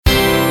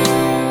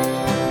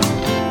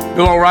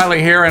Bill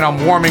O'Reilly here, and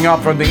I'm warming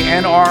up from the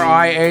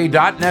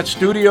NRIA.net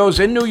studios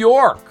in New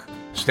York.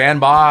 Stand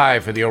by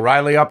for the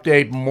O'Reilly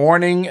Update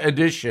Morning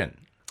Edition.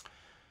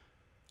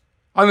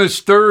 On this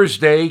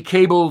Thursday,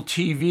 cable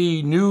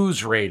TV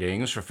news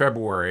ratings for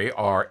February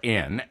are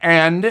in,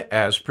 and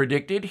as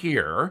predicted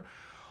here,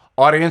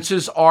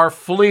 audiences are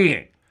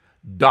fleeing.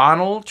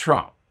 Donald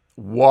Trump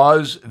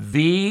was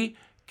the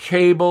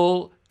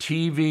cable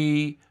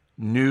TV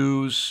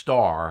news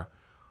star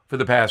for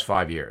the past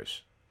 5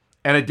 years.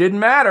 And it didn't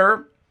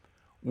matter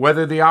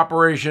whether the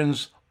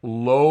operations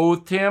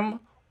loathed him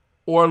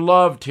or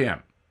loved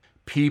him.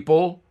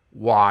 People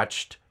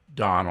watched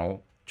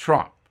Donald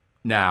Trump.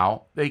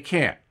 Now they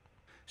can't.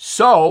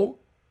 So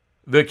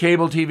the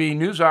cable TV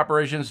news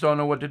operations don't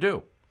know what to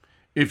do.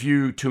 If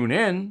you tune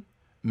in,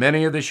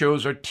 many of the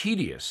shows are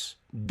tedious,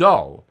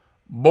 dull,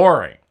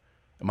 boring.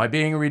 Am I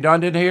being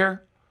redundant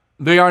here?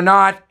 They are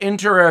not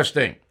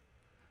interesting.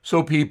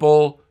 So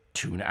people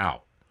tune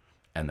out.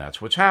 And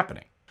that's what's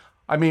happening.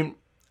 I mean,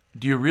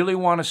 do you really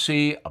want to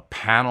see a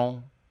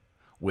panel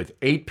with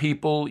 8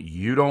 people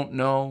you don't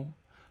know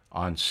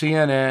on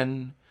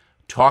CNN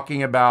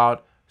talking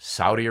about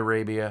Saudi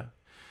Arabia?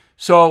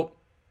 So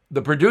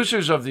the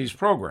producers of these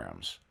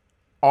programs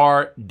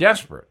are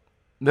desperate.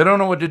 They don't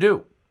know what to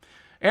do.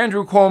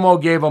 Andrew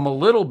Cuomo gave them a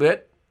little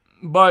bit,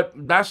 but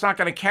that's not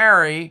going to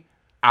carry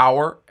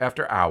hour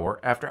after hour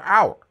after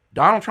hour.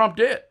 Donald Trump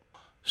did.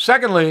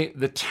 Secondly,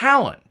 the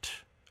talent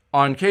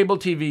on cable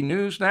TV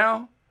news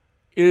now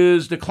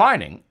is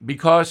declining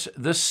because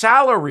the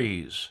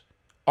salaries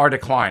are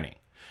declining.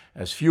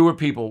 As fewer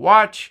people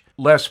watch,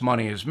 less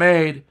money is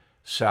made,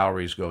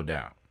 salaries go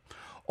down.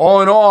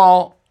 All in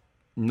all,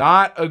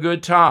 not a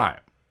good time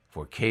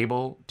for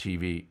cable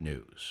TV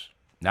news.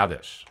 Now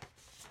this.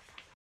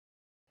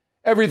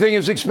 Everything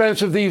is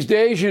expensive these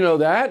days, you know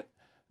that.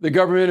 The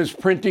government is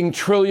printing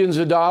trillions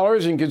of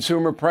dollars and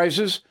consumer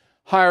prices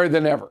higher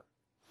than ever.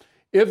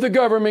 If the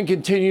government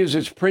continues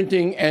its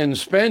printing and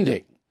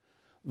spending,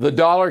 the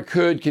dollar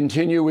could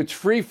continue its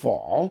free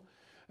fall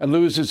and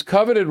lose its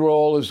coveted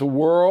role as the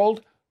world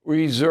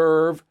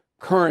reserve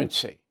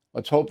currency.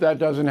 Let's hope that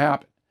doesn't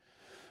happen.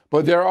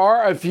 But there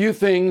are a few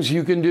things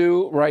you can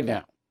do right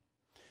now.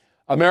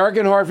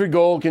 American Hartford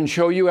Gold can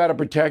show you how to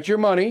protect your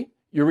money,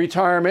 your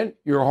retirement,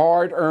 your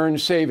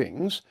hard-earned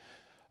savings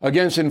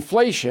against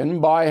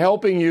inflation by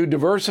helping you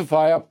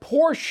diversify a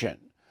portion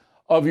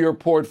of your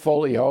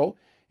portfolio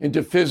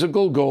into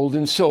physical gold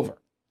and silver.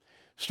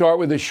 Start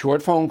with a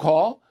short phone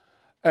call,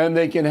 and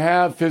they can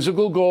have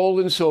physical gold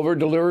and silver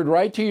delivered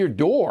right to your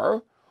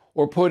door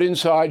or put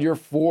inside your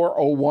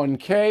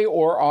 401k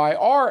or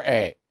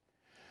IRA.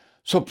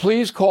 So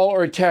please call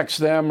or text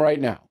them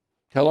right now.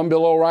 Tell them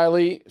Bill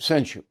O'Reilly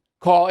sent you.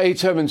 Call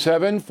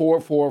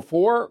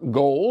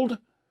 877-444-GOLD,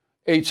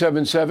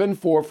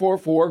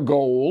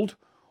 877-444-GOLD,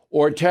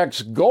 or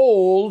text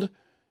GOLD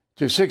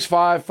to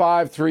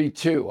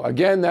 65532.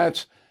 Again,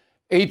 that's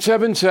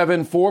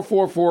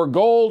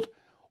 877-444-GOLD,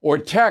 or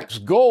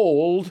text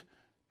GOLD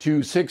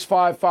to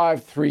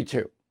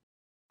 65532.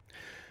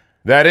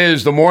 That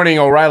is the Morning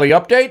O'Reilly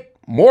Update.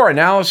 More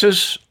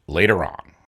analysis later on.